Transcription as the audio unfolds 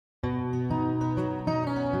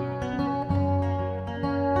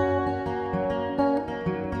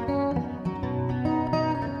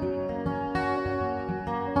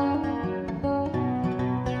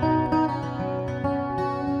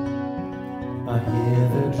I hear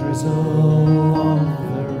the drizzle of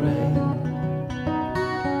the rain,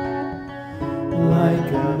 like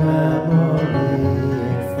a memory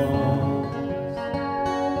it falls,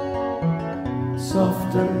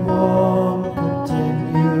 soft and warm,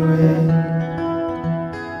 continuing,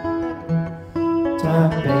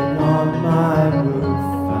 tapping on my roof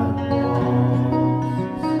and walls.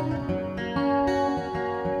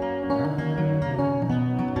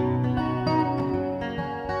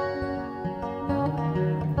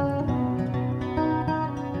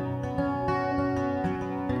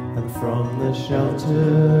 And from the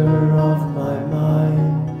shelter of my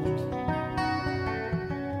mind,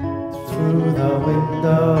 through the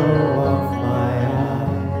window of my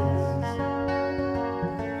eyes,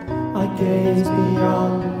 I gaze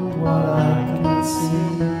beyond what I can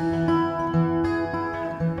see,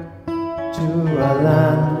 to a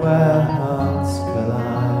land where hearts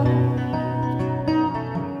collide.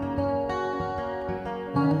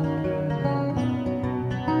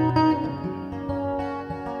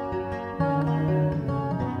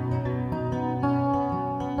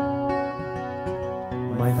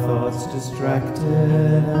 My thoughts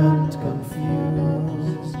distracted and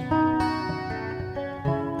confused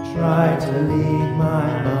try to lead my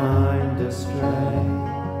mind astray.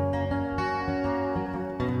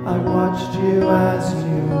 I watched you as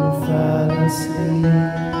you fell asleep.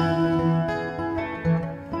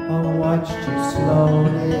 I watched you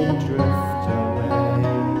slowly drift away.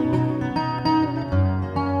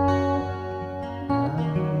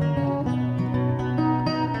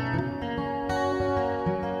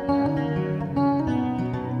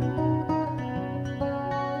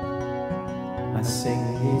 I sing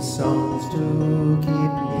these songs to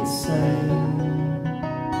keep me sane.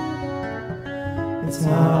 It's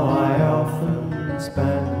how I often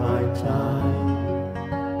spend my time.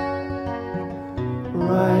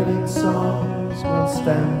 Writing songs will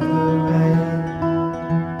stem the rain,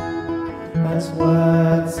 as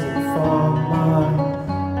words inform my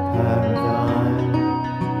paradigm.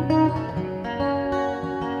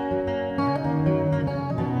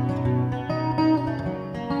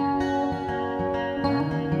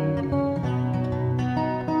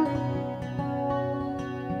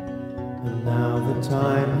 And now the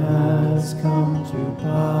time has come to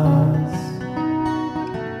pass.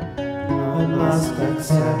 I must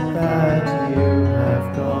accept that you have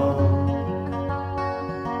gone.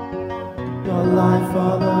 Your life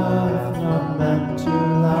on earth not meant to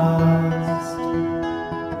last.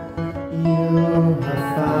 You have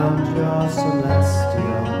found your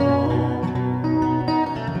celestial home.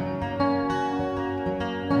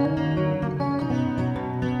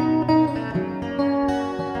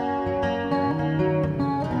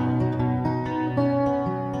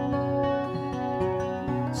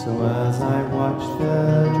 So as I watch the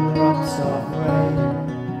drops of rain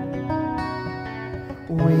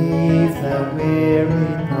weave their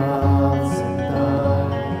weary paths